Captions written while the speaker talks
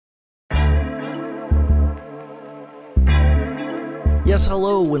Yes,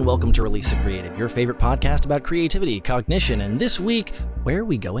 hello, and welcome to Release the Creative, your favorite podcast about creativity, cognition, and this week, where are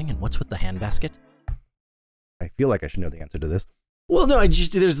we going and what's with the handbasket? I feel like I should know the answer to this. Well, no,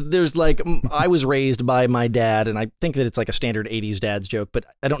 there's like, I was raised by my dad, and I think that it's like a standard 80s dad's joke, but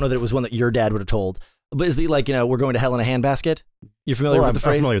I don't know that it was one that your dad would have told. But is the, like, you know, we're going to hell in a handbasket? You're familiar with the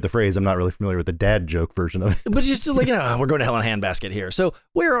phrase? I'm familiar with the phrase. I'm not really familiar with the dad joke version of it. But just like, you know, we're going to hell in a handbasket here. So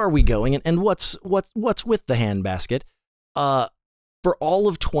where are we going, and what's with the handbasket? For all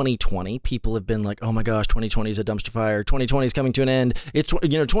of 2020, people have been like, oh my gosh, 2020 is a dumpster fire. 2020 is coming to an end. It's,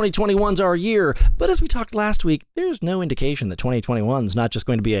 you know, 2021's our year. But as we talked last week, there's no indication that 2021 is not just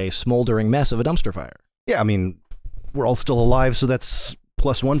going to be a smoldering mess of a dumpster fire. Yeah, I mean, we're all still alive, so that's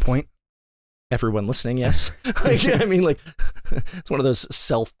plus 1 point. Everyone listening, yes. I mean, like, it's one of those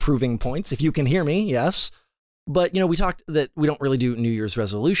self-proving points. If you can hear me, yes. But, you know, we talked that we don't really do New Year's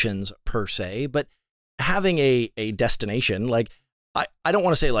resolutions per se, but having a destination, like, I don't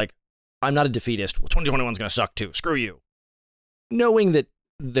want to say, like, I'm not a defeatist. Well, 2021 is going to suck too. Screw you. Knowing that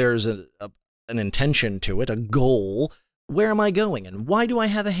there's an intention to it, a goal, where am I going? And why do I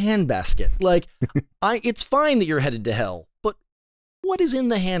have a handbasket? Like, it's fine that you're headed to hell, but what is in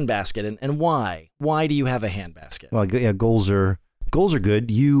the handbasket and why? Why do you have a handbasket? Well, yeah, goals are good.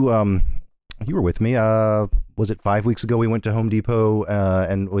 You were with me. Was it 5 weeks ago? We went to Home Depot,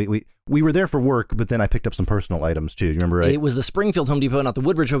 and we were there for work, but then I picked up some personal items too. Do you remember? Right? It was the Springfield Home Depot, not the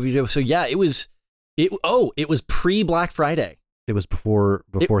Woodbridge Home Depot. So yeah, it was pre-Black Friday. It was before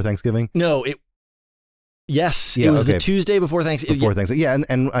Thanksgiving. No, yes, yeah, it was the Tuesday before Thanksgiving. Before Thanksgiving, yeah,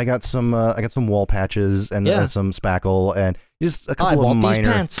 and I got some wall patches and some spackle and just a couple of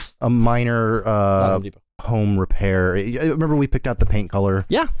minor home repair. Remember we picked out the paint color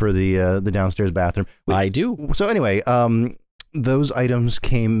for the downstairs bathroom. I do. So anyway, those items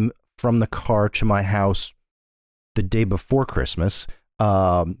came from the car to my house the day before Christmas.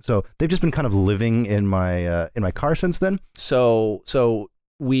 So they've just been kind of living in my car since then. So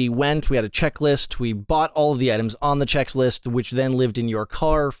we had a checklist. We bought all of the items on the checklist, which then lived in your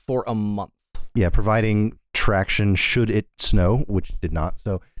car for a month. Yeah, providing traction should it snow, which did not.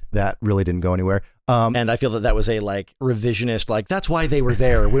 So that really didn't go anywhere. And I feel that was a like revisionist, like that's why they were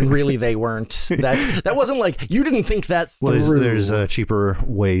there when really they weren't. That wasn't like you didn't think that through. Well, there's cheaper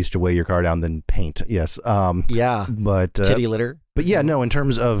ways to weigh your car down than paint. Yes. Yeah. But kitty litter. But yeah, no. In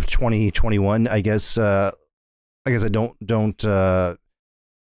terms of 2021, I guess I don't.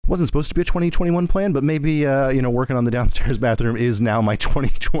 Wasn't supposed to be a 2021 plan, but maybe working on the downstairs bathroom is now my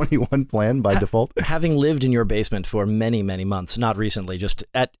 2021 plan by default. Having lived in your basement for many, many months, not recently, just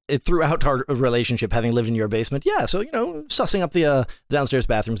throughout our relationship, having lived in your basement, yeah. So sussing up the downstairs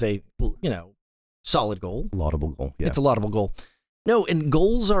bathroom's a solid goal, laudable goal. Yeah, it's a laudable goal. No, and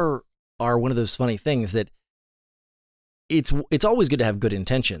goals are one of those funny things that it's always good to have good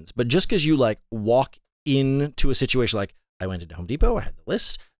intentions, but just because you like walk into a situation like. I went into Home Depot, I had the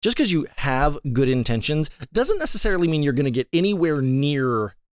list. Just because you have good intentions doesn't necessarily mean you're going to get anywhere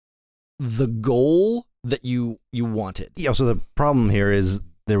near the goal that you wanted. Yeah, so the problem here is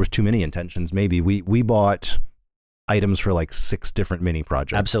there was too many intentions. Maybe we bought items for like 6 different mini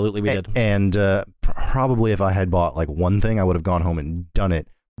projects. Absolutely, we did. And probably if I had bought like one thing, I would have gone home and done it.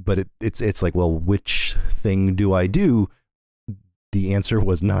 But it's like, well, which thing do I do? The answer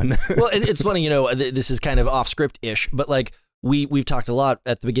was none. Well, and it's funny, this is kind of off script-ish, but like we've talked a lot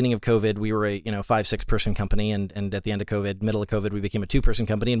at the beginning of COVID. We were a 5-6 person company, and at the end of COVID, middle of COVID, we became a 2-person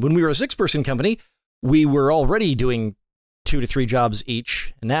company. And when we were a 6-person company, we were already doing 2 to 3 jobs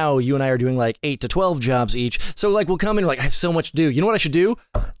each. And now you and I are doing like 8 to 12 jobs each. So like we'll come in like I have so much to do. You know what I should do?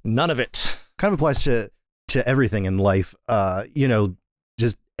 None of it. Kind of applies to everything in life.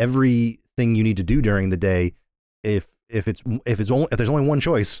 Just everything you need to do during the day. If there's only one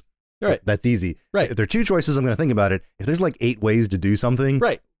choice, right, that's easy. Right. If there are 2 choices, I'm going to think about it. If there's like 8 ways to do something,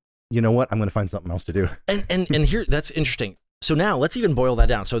 right, you know what? I'm going to find something else to do. And here, that's interesting. So now let's even boil that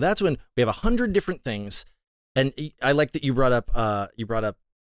down. So that's when we have 100 different things, and I like that you brought up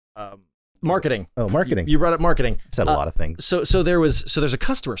marketing. Oh, marketing. You brought up marketing. Said a lot of things. So there's a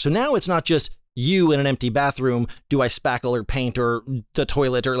customer. So now it's not just you in an empty bathroom. Do I spackle or paint or the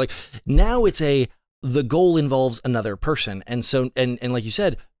toilet or like now it's the goal involves another person. And so, and like you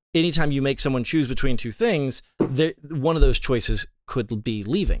said, anytime you make someone choose between 2 things, one of those choices could be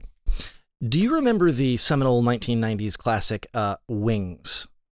leaving. Do you remember the seminal 1990s classic, Wings?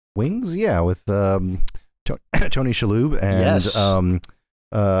 Wings? Yeah, with Tony Shalhoub and yes.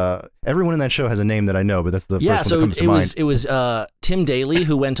 Everyone in that show has a name that I know, but that's the first one that comes to mind. It was Tim Daly,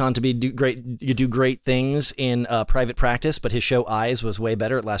 who went on to do great things in private practice, but his show Eyes was way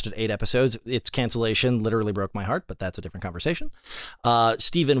better. It lasted 8 episodes. Its cancellation literally broke my heart, but that's a different conversation.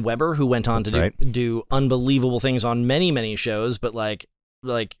 Steven Weber, who went on to do unbelievable things on many shows, but like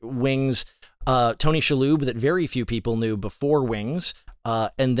Wings. Tony Shalhoub, that very few people knew before Wings,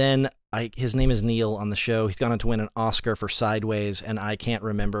 and then his name is Neil on the show. He's gone on to win an Oscar for Sideways, and I can't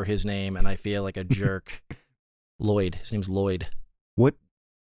remember his name, and I feel like a jerk. Lloyd. His name's Lloyd. What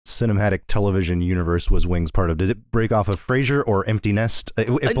cinematic television universe was Wings part of? Did it break off of Frasier or Empty Nest?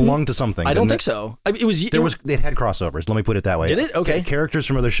 It belonged to something. I don't think so. It had crossovers. Let me put it that way. Did it? Okay. Characters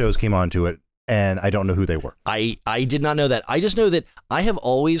from other shows came onto it, and I don't know who they were. I did not know that. I just know that I have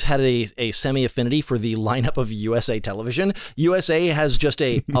always had a semi-affinity for the lineup of USA television. USA has just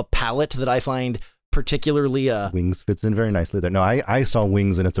a palette that I find particularly... Wings fits in very nicely there. No, I saw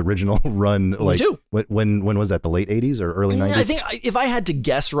Wings in its original run. Me too. When was that? The late 80s or early 90s? I think if I had to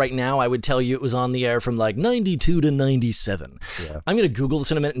guess right now, I would tell you it was on the air from like 92 to 97. Yeah. I'm going to Google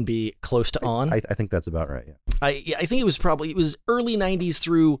this in a minute and be close to on. I think that's about right, yeah. I think it was early 90s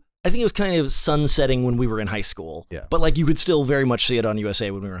through... I think it was kind of sunsetting when we were in high school. Yeah. But like you could still very much see it on USA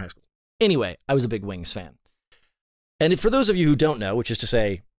when we were in high school. Anyway, I was a big Wings fan. And for those of you who don't know, which is to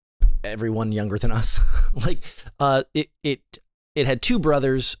say everyone younger than us, like it had 2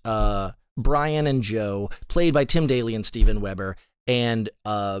 brothers, Brian and Joe, played by Tim Daly and Steven Weber. And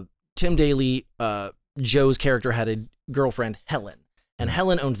Tim Daly, Joe's character, had a girlfriend, Helen. And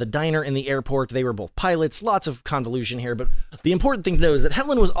Helen owned the diner in the airport. They were both pilots. Lots of convolution here, but the important thing to know is that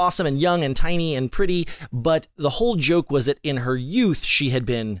Helen was awesome and young and tiny and pretty, but the whole joke was that in her youth, she had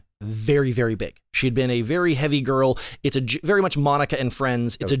been very, very big. She'd been a very heavy girl. It's very much Monica and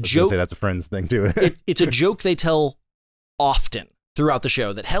Friends. It's a joke. Say that's a Friends thing too. It's a joke they tell often throughout the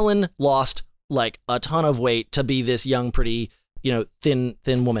show that Helen lost like a ton of weight to be this young, pretty,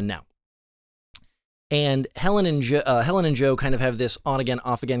 thin woman now. And Helen and Joe kind of have this on again,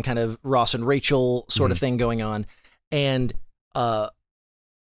 off again kind of Ross and Rachel sort of thing going on. And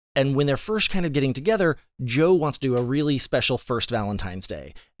when they're first kind of getting together, Joe wants to do a really special first Valentine's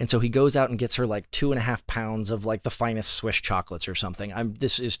Day. And so he goes out and gets her like 2.5 pounds of like the finest Swiss chocolates or something.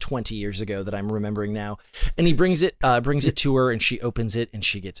 This is 20 years ago that I'm remembering now. And he brings it to her, and she opens it and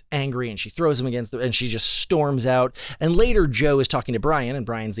she gets angry and she throws him and she just storms out. And later Joe is talking to Brian, and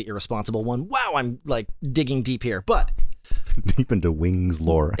Brian's the irresponsible one. Wow, I'm like digging deep here, but deep into Wings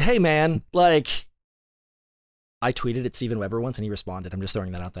lore. Hey man, like I tweeted at Steven Weber once and he responded. I'm just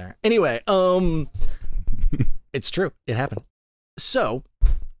throwing that out there. Anyway, it's true. It happened. So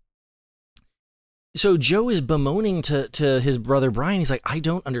Joe is bemoaning to his brother Brian. He's like, I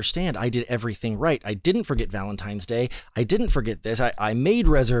don't understand. I did everything right. I didn't forget Valentine's Day. I didn't forget this. I made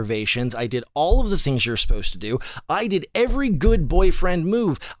reservations. I did all of the things you're supposed to do. I did every good boyfriend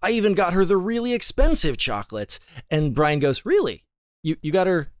move. I even got her the really expensive chocolates. And Brian goes, really? You got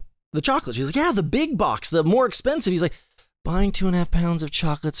her the chocolates? She's like, yeah, the big box, the more expensive. He's like, buying 2.5 pounds of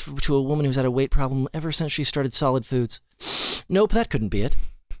chocolates to a woman who's had a weight problem ever since she started solid foods. Nope, that couldn't be it.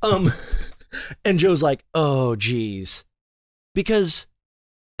 And Joe's like, oh, geez. Because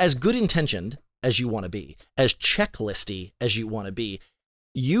as good intentioned as you want to be, as checklisty as you want to be,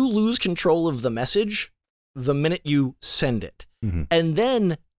 you lose control of the message the minute you send it. Mm-hmm. And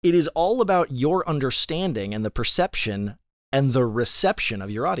then it is all about your understanding and the perception and the reception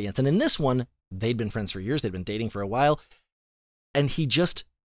of your audience. And in this one, they'd been friends for years. They'd been dating for a while. And he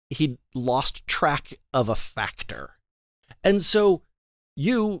lost track of a factor. And so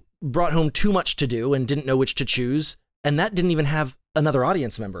you brought home too much to do and didn't know which to choose. And that didn't even have another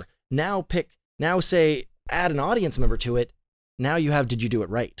audience member. Now add an audience member to it. Now you have, did you do it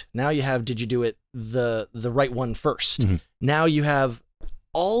right? Now you have, did you do it the right one first? Mm-hmm. Now you have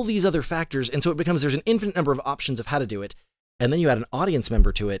all these other factors. And so it becomes, there's an infinite number of options of how to do it. And then you add an audience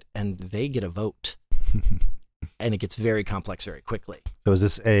member to it and they get a vote. And it gets very complex very quickly. So is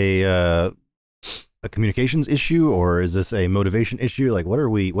this a communications issue, or is this a motivation issue? Like, what are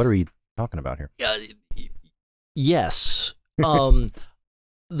we talking about here? Yes.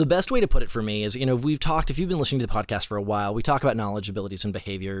 The best way to put it for me is, if you've been listening to the podcast for a while, we talk about knowledge, abilities, and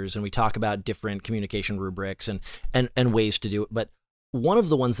behaviors, and we talk about different communication rubrics and ways to do it. But one of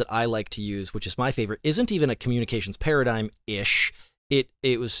the ones that I like to use, which is my favorite, isn't even a communications paradigm-ish.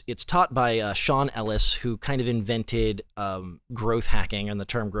 It's taught by Sean Ellis, who kind of invented growth hacking and the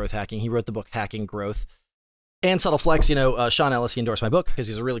term growth hacking. He wrote the book Hacking Growth. And subtle flex, Sean Ellis, he endorsed my book because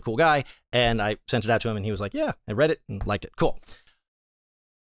he's a really cool guy. And I sent it out to him and he was like, yeah, I read it and liked it. Cool.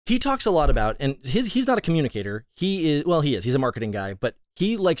 He talks a lot about, and he's not a communicator. He is. He's a marketing guy, but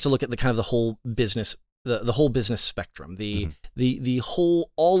he likes to look at the kind of the whole business, the whole business spectrum, the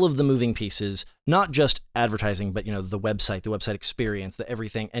whole, all of the moving pieces, not just advertising, but, the website experience, the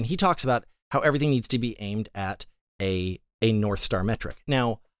everything. And he talks about how everything needs to be aimed at a North Star metric.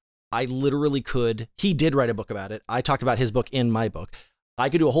 Now, I literally could, he did write a book about it. I talked about his book in my book. I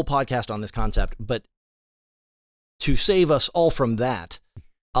could do a whole podcast on this concept, but to save us all from that,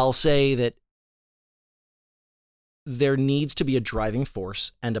 I'll say that there needs to be a driving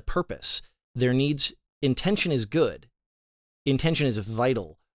force and a purpose. Intention is good. Intention is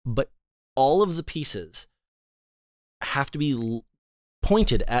vital, but all of the pieces have to be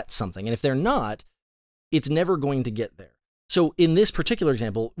pointed at something. And if they're not, it's never going to get there. So in this particular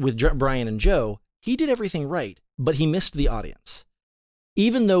example with Brian and Joe, he did everything right, but he missed the audience.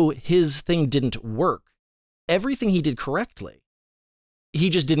 Even though his thing didn't work, everything he did correctly, he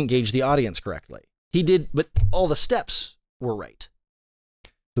just didn't gauge the audience correctly. He did, but all the steps were right.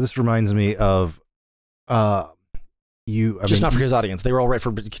 So this reminds me of not for his audience. They were all right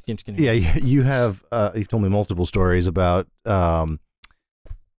for. Yeah, you have. You've told me multiple stories about time.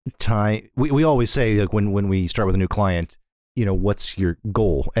 We always say, like, when we start with a new client, what's your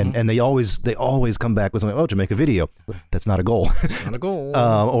goal? And they always come back with something. Oh, to make a video. That's not a goal. It's not a goal.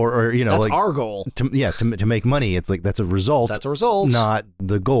 Or that's like our goal. To make money. It's like that's a result. That's a result, not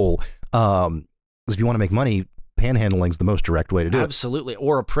the goal. If you want to make money, panhandling's the most direct way to do it. Absolutely,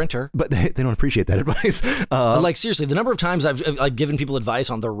 or a printer. But they don't appreciate that advice. Like, seriously, the number of times I've given people advice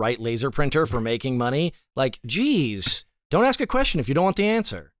on the right laser printer for making money, like, geez, don't ask a question if you don't want the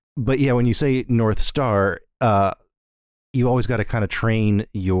answer. But yeah, when you say North Star, you always got to kind of train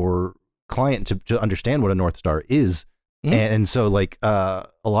your client to understand what a North Star is. Mm-hmm. And so, like, a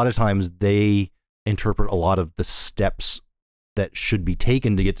lot of times they interpret a lot of the steps that should be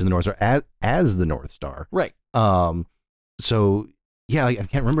taken to get to the North Star as the North Star. Right. So yeah, I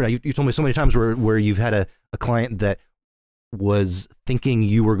can't remember now. You told me so many times where you've had a client that was thinking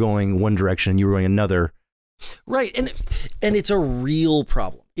you were going one direction, you were going another. Right. And it's a real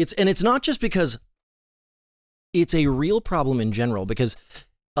problem. It's not just because it's a real problem in general, because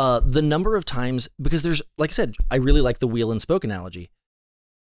the number of times, because there's, like I said, I really like the wheel and spoke analogy.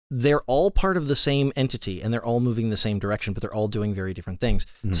 They're all part of the same entity and they're all moving the same direction, but they're all doing very different things.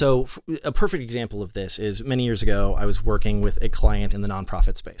 Mm-hmm. So a perfect example of this is many years ago, I was working with a client in the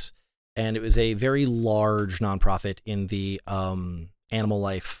nonprofit space, and it was a very large nonprofit in the animal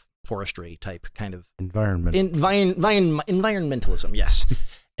life forestry type kind of environmentalism. Yes.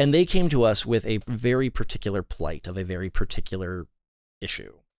 And they came to us with a very particular plight of a very particular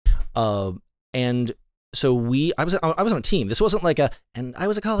issue. And so I was on a team. This wasn't like and I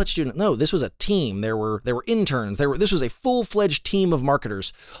was a college student. No, this was a team. There were interns. This was a full-fledged team of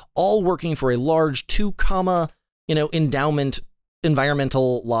marketers, all working for a large 2 endowment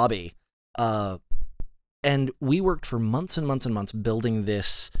environmental lobby. And we worked for months and months and months building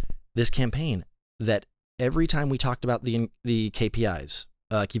this campaign that every time we talked about the KPIs,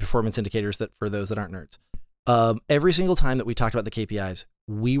 key performance indicators, that for those that aren't nerds, every single time that we talked about the KPIs,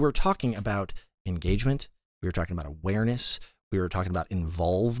 we were talking about engagement, we were talking about awareness, we were talking about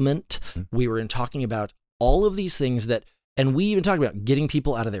involvement, we were talking about all of these things and we even talked about getting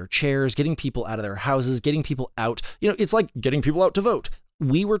people out of their chairs, getting people out of their houses, getting people out, it's like getting people out to vote.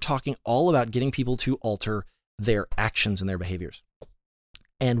 We were talking all about getting people to alter their actions and their behaviors.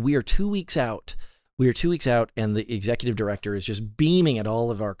 And we are 2 weeks out. And the executive director is just beaming at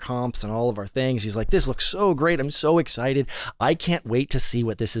all of our comps and all of our things. He's like, this looks so great. I'm so excited. I can't wait to see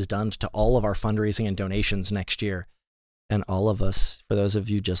what this has done to all of our fundraising and donations next year. And all of us, for those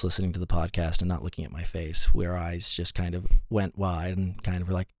of you just listening to the podcast and not looking at my face, our eyes just kind of went wide and kind of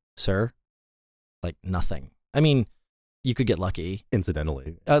were like, sir, like nothing. I mean, you could get lucky.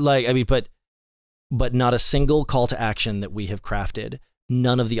 Incidentally. But not a single call to action that we have crafted.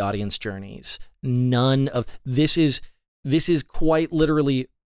 None of the audience journeys. None of this is quite literally,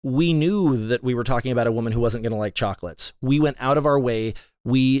 we knew that we were talking about a woman who wasn't going to like chocolates. We went out of our way.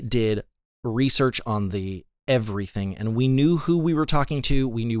 We did research on the everything, and we knew who we were talking to.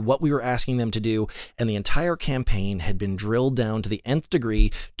 We knew what we were asking them to do, and the entire campaign had been drilled down to the nth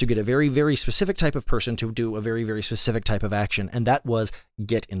degree to get a very, very specific type of person to do a very, very specific type of action, and that was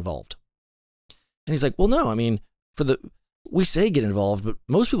get involved. And he's like, well, no, I mean, we say get involved, but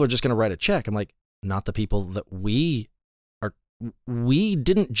most people are just going to write a check. I'm like, not the people that we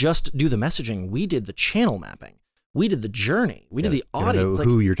didn't just do the messaging. We did the channel mapping. We did the journey. We did the audience. Know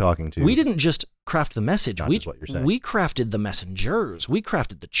who you're talking to. We didn't just craft the message. Not just what you're saying. We crafted the messengers. We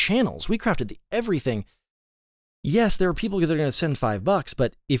crafted the channels. We crafted the everything. Yes, there are people that are going to send $5,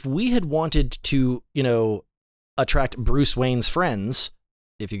 but if we had wanted to, attract Bruce Wayne's friends,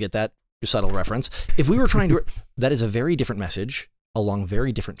 if you get that subtle reference. If we were trying to, that is a very different message along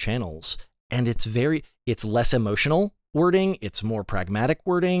very different channels. And it's less emotional wording. It's more pragmatic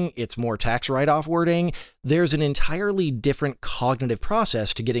wording. It's more tax write-off wording. There's an entirely different cognitive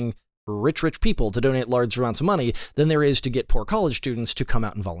process to getting rich people to donate large amounts of money than there is to get poor college students to come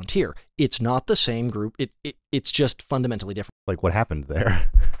out and volunteer. It's not the same group. It's just fundamentally different. Like what happened there?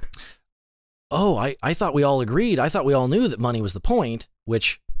 Oh, I thought we all agreed. I thought we all knew that money was the point,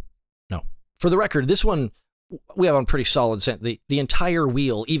 which, no. For the record, this one, we have on pretty solid sense. The entire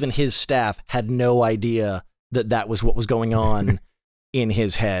wheel, even his staff, had no idea that was what was going on in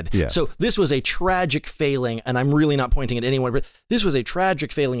his head. Yeah. So this was a tragic failing, and I'm really not pointing at anyone, but this was a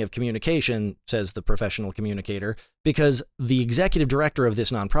tragic failing of communication, says the professional communicator, because the executive director of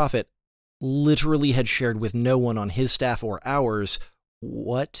this nonprofit literally had shared with no one on his staff or ours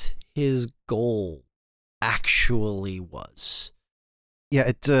what his goal actually was.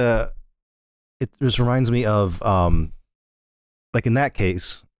 Yeah, it just reminds me of, like in that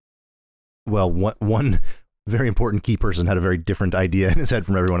case, well, one very important key person had a very different idea in his head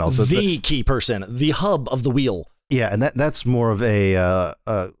from everyone else. So the key person, the hub of the wheel. Yeah, and that's more of a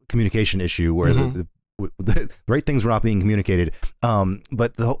communication issue where the right things were not being communicated.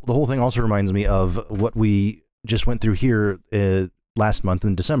 But the whole thing also reminds me of what we just went through here last month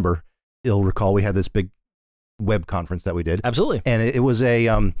in December. You'll recall we had this big web conference that we did. Absolutely. And it was a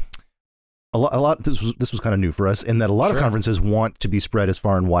lot. This was kind of new for us in that a lot of conferences want to be spread as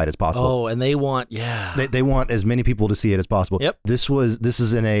far and wide as possible. Oh, and they want, they want as many people to see it as possible. Yep. This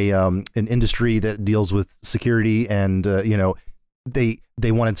is in an industry that deals with security, and they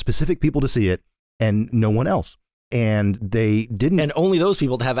wanted specific people to see it and no one else. And they didn't. And only those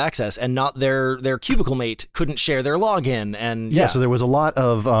people to have access, and not their cubicle mate couldn't share their login. And so there was a lot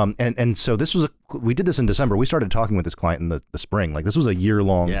of and so this was we did this in December. We started talking with this client in the spring. Like this was a year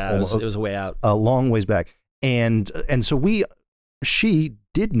long. Yeah, it was a way out, a long ways back. And so she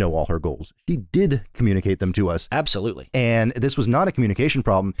did know all her goals. She did communicate them to us. Absolutely. And this was not a communication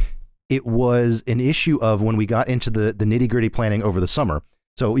problem. It was an issue of when we got into the nitty gritty planning over the summer.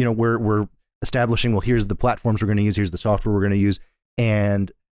 So we're establishing, well, here's the platforms we're going to use, here's the software we're going to use,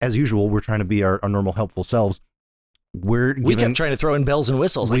 and as usual, we're trying to be our normal helpful selves. We kept trying to throw in bells and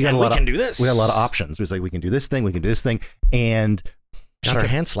whistles. We can do this. We had a lot of options. We was like, we can do this thing, we can do this thing, and got our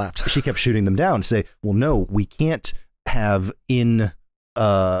hand slapped. She kept shooting them down to say, well, no, we can't have in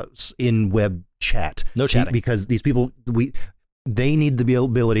web chat. No chatting. Because these people, they need the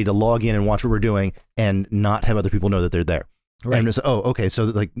ability to log in and watch what we're doing and not have other people know that they're there. Right. And just, okay, so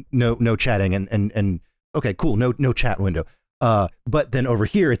like no chatting and okay, cool, no chat window. But then over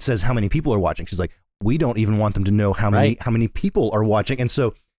here it says how many people are watching. She's like, we don't even want them to know how many people are watching. And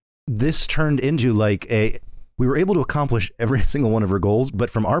so this turned into like we were able to accomplish every single one of her goals, but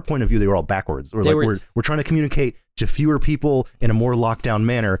from our point of view, they were all backwards. We're trying to communicate to fewer people in a more lockdown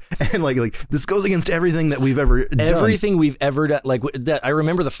manner, and like this goes against everything that we've ever done. Everything we've ever done. Like that, I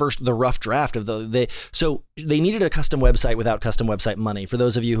remember the rough draft of so they needed a custom website without custom website money. For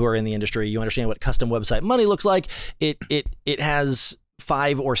those of you who are in the industry, you understand what custom website money looks like. It has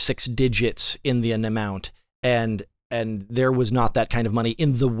 5 or 6 digits in the amount, and there was not that kind of money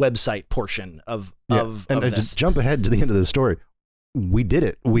in the website portion of this. To jump ahead to the end of the story, we did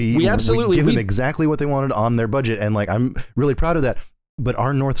it. We absolutely gave them exactly what they wanted on their budget, and like I'm really proud of that. But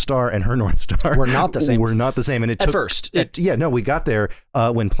our North Star and her North Star were not the same. We're not the same, and it at took, first. We got there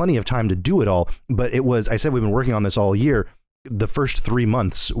when plenty of time to do it all. But it was. I said we've been working on this all year. The first 3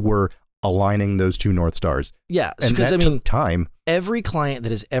 months were aligning those 2 North Stars. Yeah, because took time. Every client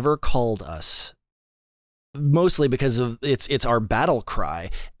that has ever called us, mostly because of it's our battle cry.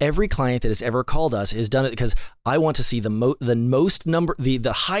 Every client that has ever called us has done it because I want to see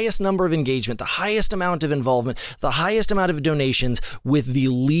the highest number of engagement, the highest amount of involvement, the highest amount of donations with the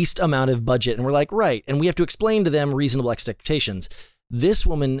least amount of budget. And we're like, right. And we have to explain to them reasonable expectations. This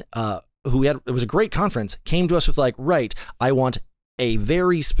woman, it was a great conference, came to us with like, right, I want a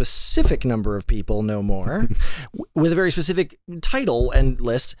very specific number of people, no more, with a very specific title and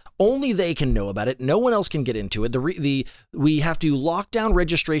list. Only they can know about it. No one else can get into it. We have to lock down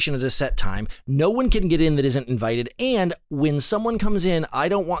registration at a set time. No one can get in that isn't invited. And when someone comes in, I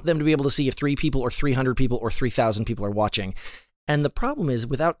don't want them to be able to see if 3 people or 300 people or 3,000 people are watching. And the problem is,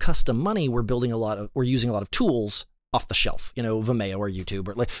 without custom money, we're using a lot of tools off the shelf, Vimeo or YouTube,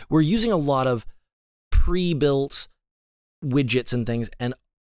 or we're using a lot of pre-built widgets and things, and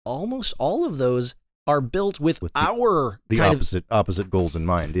almost all of those are built with the opposite goals in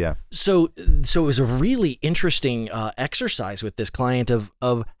mind. Yeah. So it was a really interesting exercise with this client of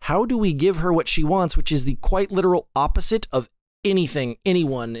how do we give her what she wants, which is the quite literal opposite of anything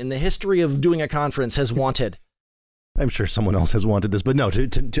anyone in the history of doing a conference has wanted. I'm sure someone else has wanted this, but no,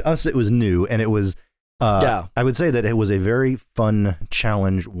 to us it was new, and it was. I would say that it was a very fun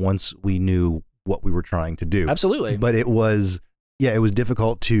challenge once we knew what we were trying to do. Absolutely, but it was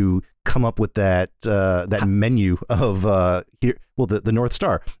difficult to come up with that menu of here. Well, the North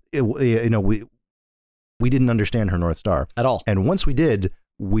Star. We didn't understand her North Star at all, and once we did,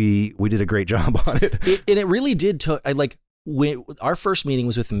 we did a great job on it. And it really did. Our first meeting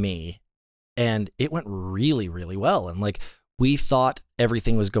was with me, and it went really, really well. And like we thought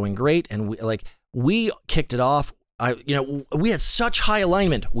everything was going great, and we kicked it off. We had such high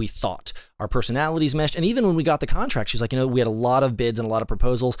alignment. We thought our personalities meshed. And even when we got the contract, she's like, we had a lot of bids and a lot of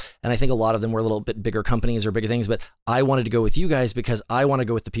proposals. And I think a lot of them were a little bit bigger companies or bigger things, but I wanted to go with you guys because I want to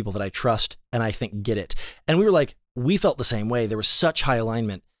go with the people that I trust and I think get it. And we were like, we felt the same way. There was such high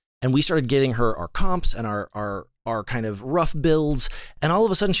alignment, and we started getting her our comps and our kind of rough builds. And all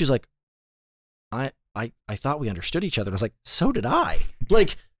of a sudden she was like, I thought we understood each other. And I was like, so did I.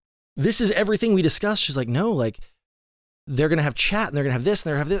 Like, this is everything we discussed. She's like, no, like they're going to have chat and they're going to have this and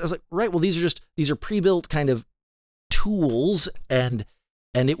they're going to have this. I was like, right. Well, these are pre-built kind of tools. And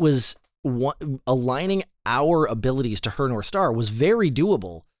it was aligning our abilities to her North Star was very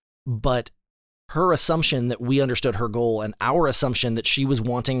doable, but her assumption that we understood her goal and our assumption that she was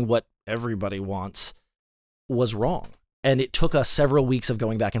wanting what everybody wants was wrong. And it took us several weeks of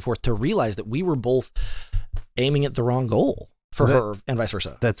going back and forth to realize that we were both aiming at the wrong goal for her and vice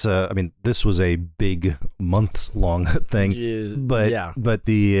versa. That's this was a big months long thing, but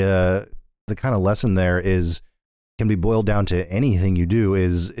the kind of lesson there can be boiled down to anything you do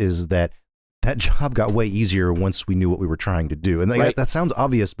is that job got way easier once we knew what we were trying to do. And that sounds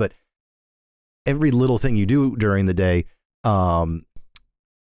obvious, but every little thing you do during the day can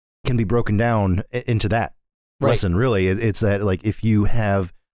be broken down into that lesson. Really, it's that like if you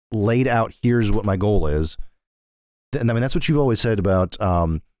have laid out, here's what my goal is. And I mean, that's what you've always said about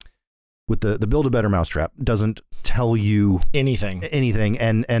with the Build a Better Mousetrap doesn't tell you anything.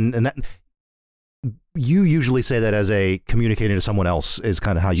 And that you usually say that as a communicating to someone else is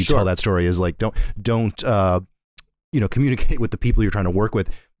kind of how you tell that story is like, don't communicate with the people you're trying to work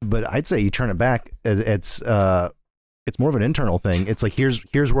with. But I'd say you turn it back. It's more of an internal thing. It's like,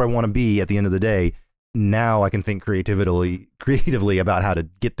 here's where I want to be at the end of the day. Now I can think creatively about how to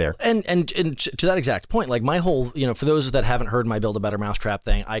get there. And to that exact point, like my whole, for those that haven't heard my Build a Better Mousetrap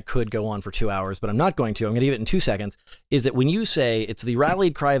thing, I could go on for 2 hours, but I'm not going to. I'm going to give it in 2 seconds. Is that when you say it's the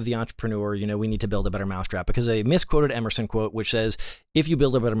rallied cry of the entrepreneur, we need to build a better mousetrap, because a misquoted Emerson quote, which says, if you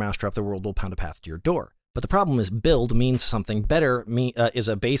build a better mousetrap, the world will pound a path to your door. But the problem is build means something better, is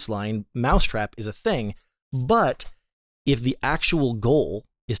a baseline. Mousetrap is a thing. But if the actual goal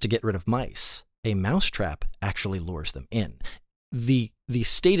is to get rid of mice, a mousetrap actually lures them in. The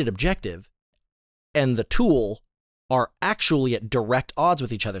stated objective and the tool are actually at direct odds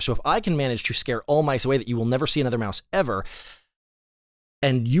with each other. So if I can manage to scare all mice away that you will never see another mouse ever,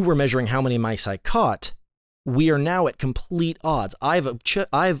 and you were measuring how many mice I caught, we are now at complete odds. I've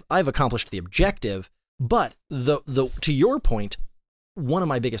accomplished the objective, but to your point, one of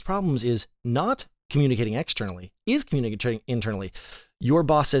my biggest problems is not communicating externally, is communicating internally. Your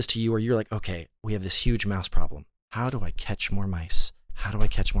boss says to you, or you're like, okay, we have this huge mouse problem. How do I catch more mice? How do I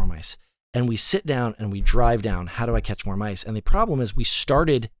catch more mice? And we sit down and we drive down, how do I catch more mice? And the problem is we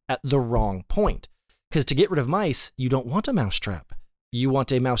started at the wrong point, because to get rid of mice, you don't want a mouse trap. You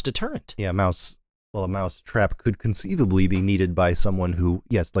want a mouse deterrent. Yeah, a mouse trap could conceivably be needed by someone who,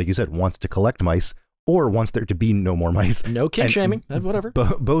 yes, like you said, wants to collect mice, or wants there to be no more mice. No kink shaming, whatever.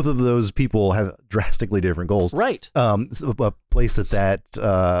 Both of those people have drastically different goals. Right. So a place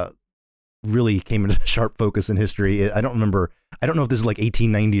that really came into sharp focus in history. I don't know if this is like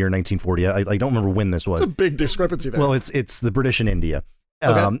 1890 or 1940. I don't remember when this was. It's a big discrepancy there. Well, it's the British in India.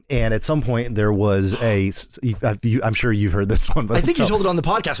 Okay. And at some point there was I'm sure you've heard this one, but I think you told it on the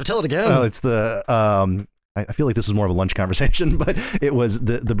podcast, but tell it again. Oh, it's the I feel like this is more of a lunch conversation, but it was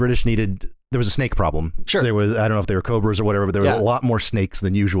the British there was a snake problem. Sure. There was, I don't know if they were cobras or whatever, but there was a lot more snakes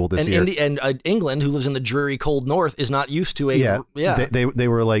than usual this year. And England, who lives in the dreary cold north, is not used to They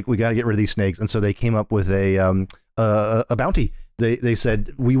were like, we got to get rid of these snakes. And so they came up with a bounty. They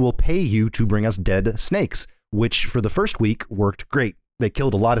said, we will pay you to bring us dead snakes, which for the first week worked great. They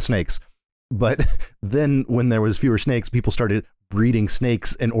killed a lot of snakes. But then when there was fewer snakes, people started breeding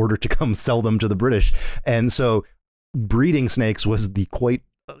snakes in order to come sell them to the British. And so breeding snakes was the quite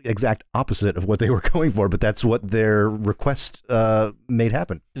exact opposite of what they were going for, but that's what their request made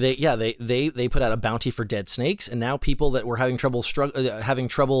happen. They put out a bounty for dead snakes, and now people that were having trouble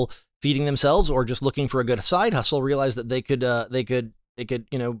feeding themselves or just looking for a good side hustle realized that they could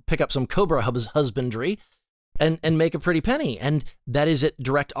pick up some cobra husbandry and make a pretty penny. And that is at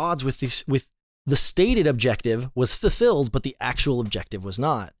direct odds with the stated objective was fulfilled, but the actual objective was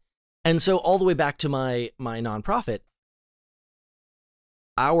not. And so all the way back to my nonprofit,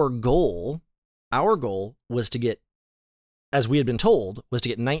 our goal was to get, as we had been told, was to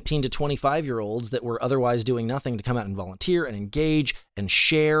get 19 to 25-year-olds that were otherwise doing nothing to come out and volunteer and engage and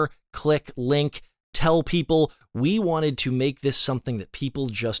share, click, link, tell people. We wanted to make this something that people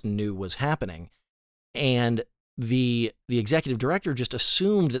just knew was happening. And the executive director just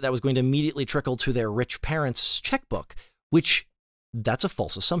assumed that was going to immediately trickle to their rich parents' checkbook, which that's a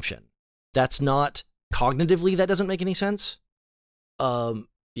false assumption. That's not cognitively, that doesn't make any sense.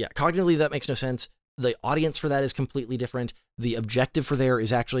 Cognitively, that makes no sense. The audience for that is completely different. The objective for there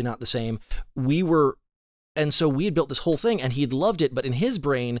is actually not the same. And so we had built this whole thing and he'd loved it, but in his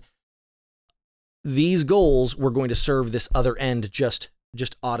brain, these goals were going to serve this other end just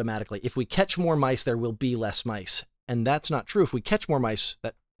automatically. If we catch more mice, there will be less mice. And that's not true. If we catch more mice,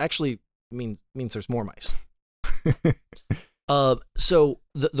 that actually means there's more mice. So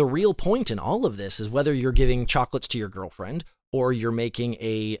the real point in all of this is whether you're giving chocolates to your girlfriend or you're making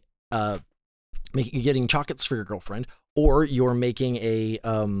getting chocolates for your girlfriend, or you're making a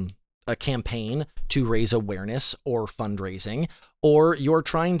campaign to raise awareness or fundraising, or you're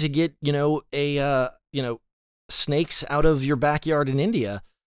trying to get, snakes out of your backyard in India.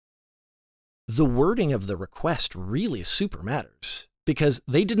 The wording of the request really super matters because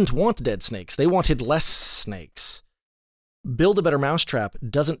they didn't want dead snakes. They wanted less snakes. Build a better mousetrap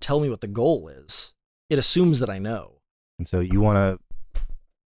doesn't tell me what the goal is. It assumes that I know. And so you want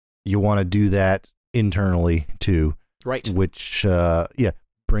to do that internally too, right? Which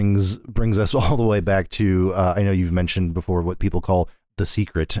brings us all the way back to I know you've mentioned before what people call the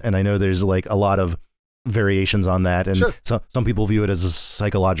secret, and I know there's like a lot of variations on that, and sure. Some people view it as a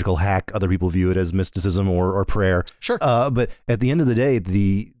psychological hack, other people view it as mysticism or prayer. Sure. But at the end of the day,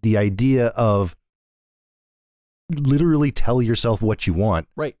 the idea of literally tell yourself what you want,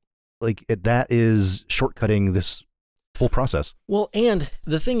 right? Like that is shortcutting this whole process. Well, and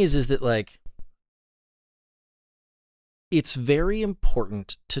the thing is that like, it's very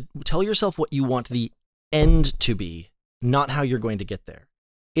important to tell yourself what you want the end to be, not how you're going to get there.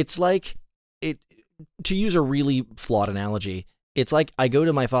 It's like to use a really flawed analogy, it's like I go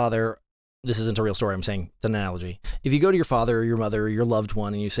to my father. This isn't a real story. I'm saying it's an analogy. If you go to your father or your mother or your loved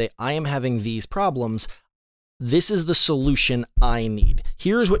one and you say, I am having these problems, this is the solution I need.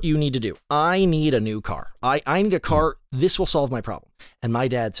 Here's what you need to do. I need a new car. I need a car. This will solve my problem. And my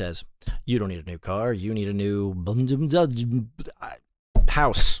dad says, you don't need a new car. You need a new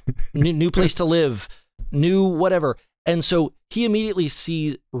house, new place to live, new whatever. And so he immediately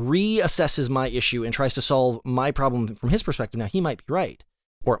reassesses my issue and tries to solve my problem from his perspective. Now he might be right,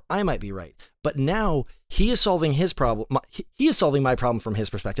 or I might be right, but now he is solving his problem. He is solving my problem from his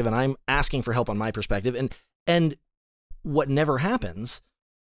perspective, and I'm asking for help on my perspective. And what never happens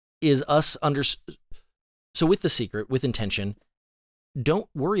is us so with the secret, with intention, don't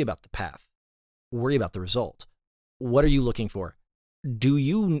worry about the path. Worry about the result. What are you looking for?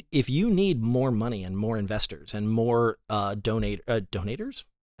 If you need more money and more investors and more donators?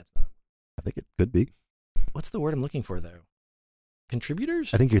 That's not. I think it could be. What's the word I'm looking for though?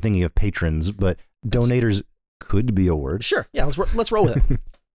 Contributors? I think you're thinking of patrons, but donators could be a word. Sure. Yeah, let's roll with it.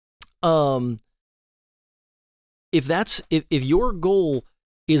 If your goal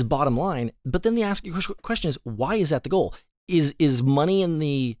is bottom line, but then the question is, why is that the goal? Is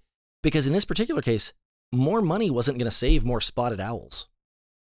money because in this particular case, more money wasn't going to save more spotted owls.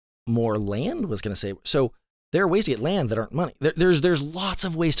 More land was going to save. So there are ways to get land that aren't money. There's lots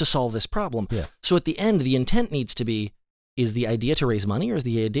of ways to solve this problem. Yeah. So at the end, the intent needs to be, is the idea to raise money or is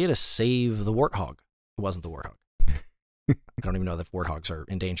the idea to save the warthog? It wasn't the warthog. I don't even know if warthogs are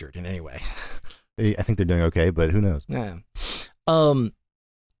endangered in any way. I think they're doing okay, but who knows? Yeah.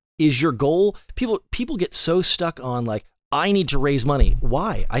 Is your goal, people get so stuck on like, I need to raise money.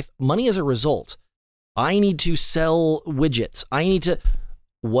 Why? Money is a result. I need to sell widgets.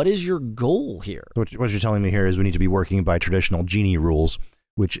 What is your goal here? What you're telling me here is we need to be working by traditional genie rules,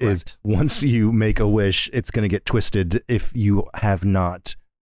 which is once you make a wish, it's going to get twisted if you have not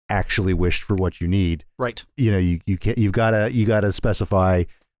actually wished for what you need. Right. You know, you've got to specify.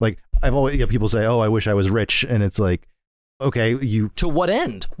 Like I've always people say, "Oh, I wish I was rich," and it's like, okay, to what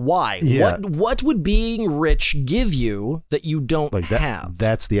end? Why? Yeah. What would being rich give you that you don't have?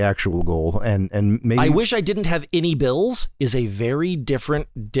 That's the actual goal, and maybe I wish I didn't have any bills is a very different.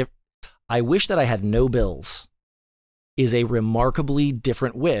 I wish that I had no bills. is a remarkably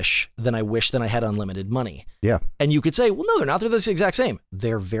different wish than I wish that I had unlimited money. Yeah. And you could say, well, no, they're not. They're the exact same.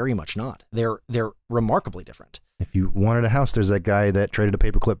 They're very much not. They're remarkably different. If you wanted a house, there's that guy that traded a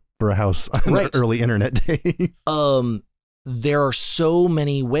paperclip for a house in the early internet days. There are so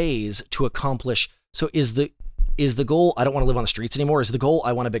many ways to accomplish. So is the goal, I don't want to live on the streets anymore? Is the goal,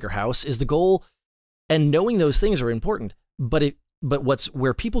 I want a bigger house? Is the goal, and knowing those things are important. But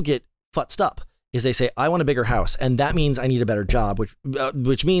where people get futzed up is they say, I want a bigger house, and that means I need a better job,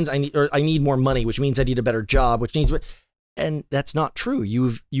 which means I need more money, which means I need a better job, and that's not true.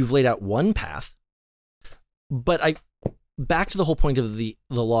 You've laid out one path, but back to the whole point of the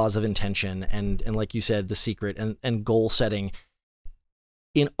laws of intention and like you said, the secret and goal setting.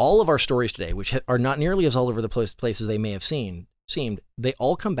 In all of our stories today, which are not nearly as all over the places they may have seemed, they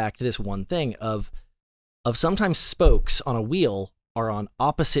all come back to this one thing of sometimes spokes on a wheel are on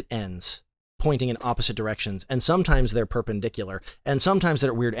opposite ends, pointing in opposite directions, and sometimes they're perpendicular, and sometimes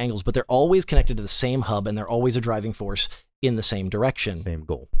they're at weird angles, but they're always connected to the same hub, and they're always a driving force in the same direction. Same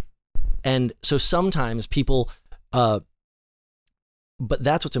goal. And so sometimes people, but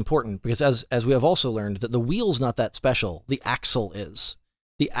that's what's important, because as we have also learned, that the wheel's not that special. The axle is.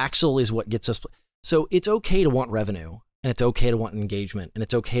 The axle is what gets us. So it's okay to want revenue, and it's okay to want engagement, and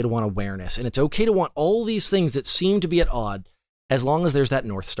it's okay to want awareness, and it's okay to want all these things that seem to be at odds, as long as there's that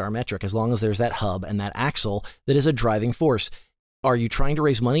North Star metric, as long as there's that hub and that axle that is a driving force. Are you trying to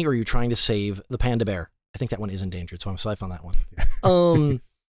raise money, or are you trying to save the panda bear? I think that one is endangered, so I'm safe on that one.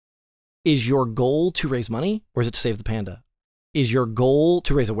 Is your goal to raise money, or is it to save the panda? Is your goal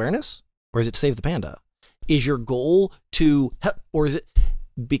to raise awareness, or is it to save the panda? Is your goal to, or is it,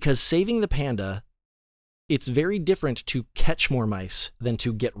 because saving the panda, it's very different to catch more mice than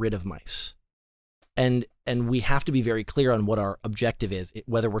to get rid of mice. And we have to be very clear on what our objective is,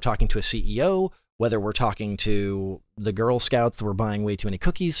 whether we're talking to a CEO, whether we're talking to the Girl Scouts that we're buying way too many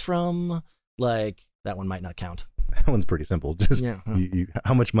cookies from. Like, that one might not count. That one's pretty simple. Just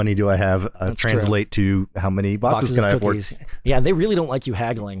how much money do I have? Translate to how many boxes can I afford? Yeah, they really don't like you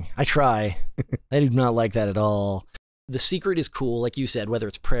haggling. I try. They do not like that at all. The secret is cool, like you said, whether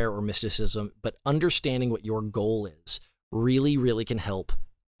it's prayer or mysticism, but understanding what your goal is really, really can help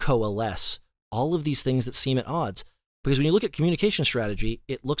coalesce all of these things that seem at odds. Because when you look at communication strategy,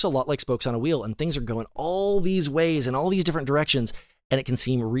 it looks a lot like spokes on a wheel, and things are going all these ways in all these different directions, and it can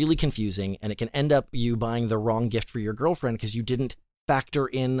seem really confusing, and it can end up you buying the wrong gift for your girlfriend because you didn't factor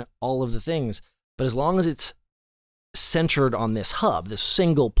in all of the things. But as long as it's centered on this hub, this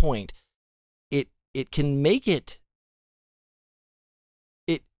single point, it can make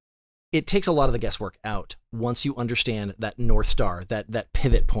it takes a lot of the guesswork out once you understand that North Star, that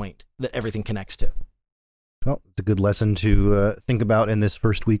pivot point that everything connects to. Well, it's a good lesson to think about in this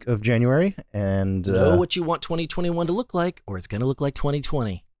first week of January. And know what you want 2021 to look like, or it's going to look like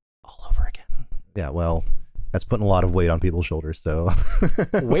 2020 all over again. Yeah, well, that's putting a lot of weight on people's shoulders. So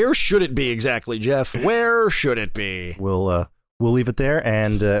where should it be exactly, Jeff? Where should it be? We'll leave it there,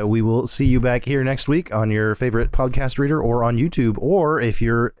 and we will see you back here next week on your favorite podcast reader or on YouTube, or if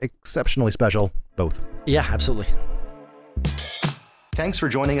you're exceptionally special, both. Yeah, absolutely. Thanks for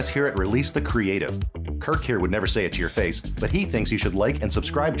joining us here at Release the Creative. Kirk here would never say it to your face, but he thinks you should like and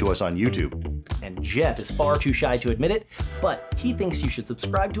subscribe to us on YouTube. And Jeff is far too shy to admit it, but he thinks you should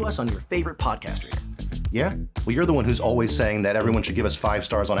subscribe to us on your favorite podcast reader. Yeah? Well, you're the one who's always saying that everyone should give us 5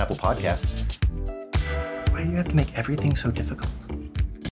 stars on Apple Podcasts. Why do you have to make everything so difficult?